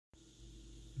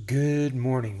Good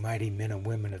morning, mighty men and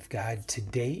women of God.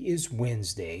 Today is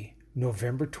Wednesday,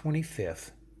 November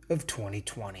 25th of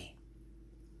 2020.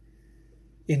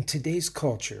 In today's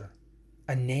culture,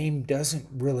 a name doesn't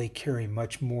really carry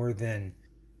much more than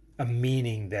a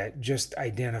meaning that just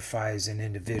identifies an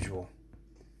individual.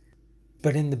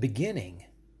 But in the beginning,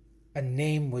 a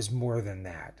name was more than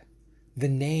that. The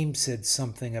name said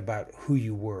something about who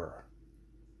you were.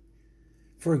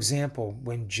 For example,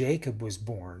 when Jacob was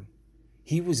born,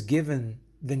 he was given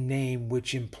the name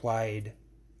which implied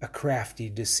a crafty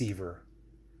deceiver.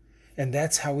 And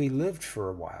that's how he lived for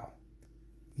a while.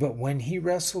 But when he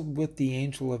wrestled with the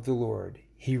angel of the Lord,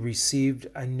 he received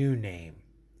a new name,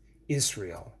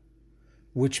 Israel,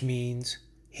 which means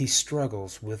he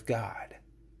struggles with God.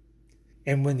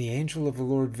 And when the angel of the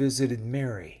Lord visited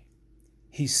Mary,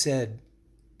 he said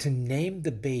to name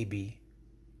the baby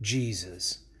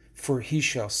Jesus, for he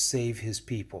shall save his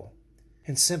people.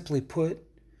 And simply put,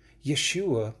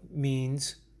 Yeshua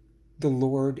means the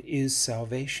Lord is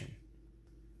salvation.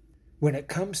 When it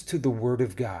comes to the Word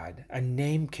of God, a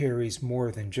name carries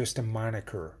more than just a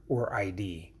moniker or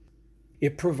ID.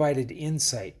 It provided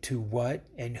insight to what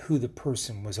and who the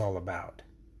person was all about.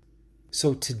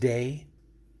 So today,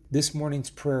 this morning's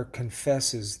prayer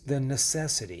confesses the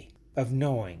necessity of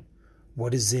knowing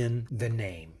what is in the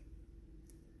name.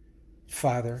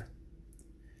 Father,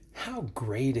 how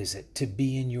great is it to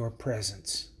be in your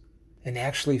presence? And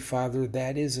actually, Father,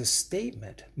 that is a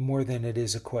statement more than it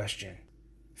is a question.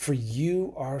 For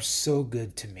you are so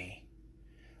good to me.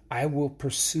 I will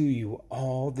pursue you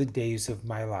all the days of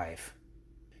my life.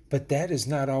 But that has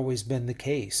not always been the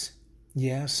case.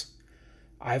 Yes,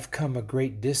 I've come a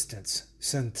great distance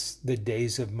since the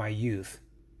days of my youth,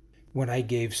 when I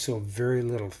gave so very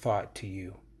little thought to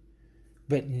you.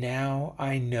 But now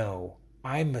I know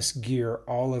I must gear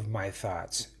all of my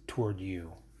thoughts toward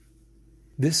you.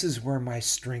 This is where my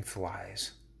strength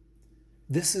lies.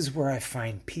 This is where I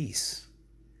find peace.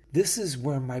 This is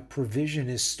where my provision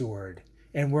is stored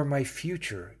and where my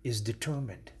future is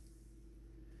determined.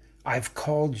 I've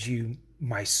called you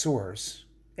my source,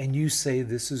 and you say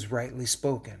this is rightly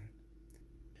spoken.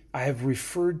 I have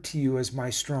referred to you as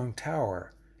my strong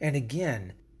tower, and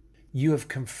again, you have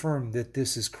confirmed that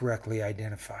this is correctly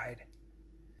identified.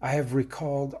 I have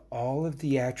recalled all of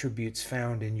the attributes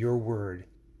found in your word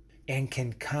and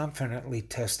can confidently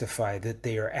testify that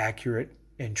they are accurate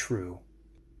and true.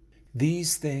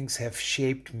 These things have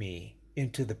shaped me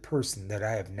into the person that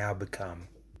I have now become.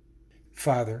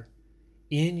 Father,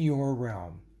 in your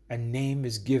realm, a name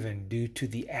is given due to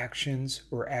the actions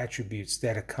or attributes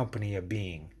that accompany a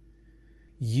being.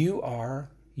 You are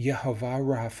Yehovah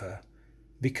Rapha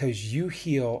because you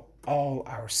heal all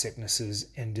our sicknesses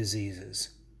and diseases.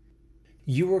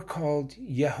 You are called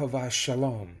Yehovah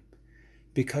Shalom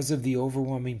because of the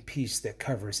overwhelming peace that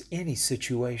covers any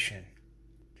situation.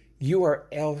 You are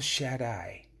El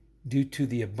Shaddai due to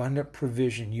the abundant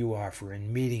provision you offer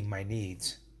in meeting my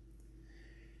needs.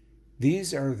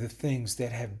 These are the things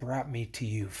that have brought me to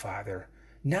you, Father,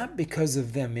 not because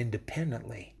of them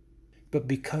independently, but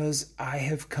because I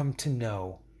have come to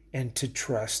know and to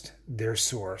trust their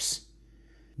source.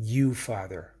 You,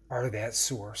 Father, are that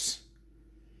source.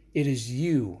 It is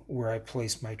you where I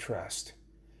place my trust.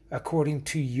 According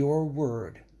to your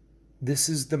word, this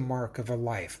is the mark of a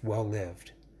life well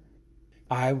lived.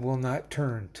 I will not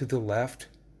turn to the left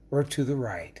or to the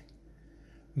right.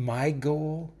 My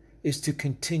goal is to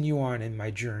continue on in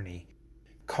my journey,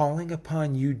 calling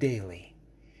upon you daily,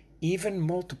 even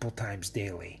multiple times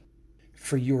daily,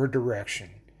 for your direction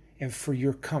and for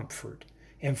your comfort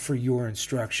and for your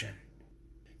instruction.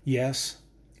 Yes,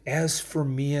 as for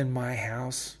me and my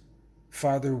house,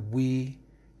 Father, we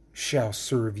shall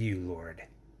serve you, Lord.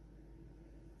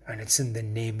 And it's in the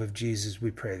name of Jesus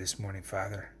we pray this morning,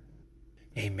 Father.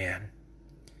 Amen.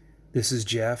 This is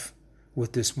Jeff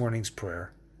with this morning's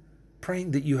prayer,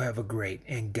 praying that you have a great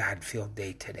and God-filled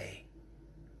day today.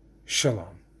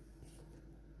 Shalom.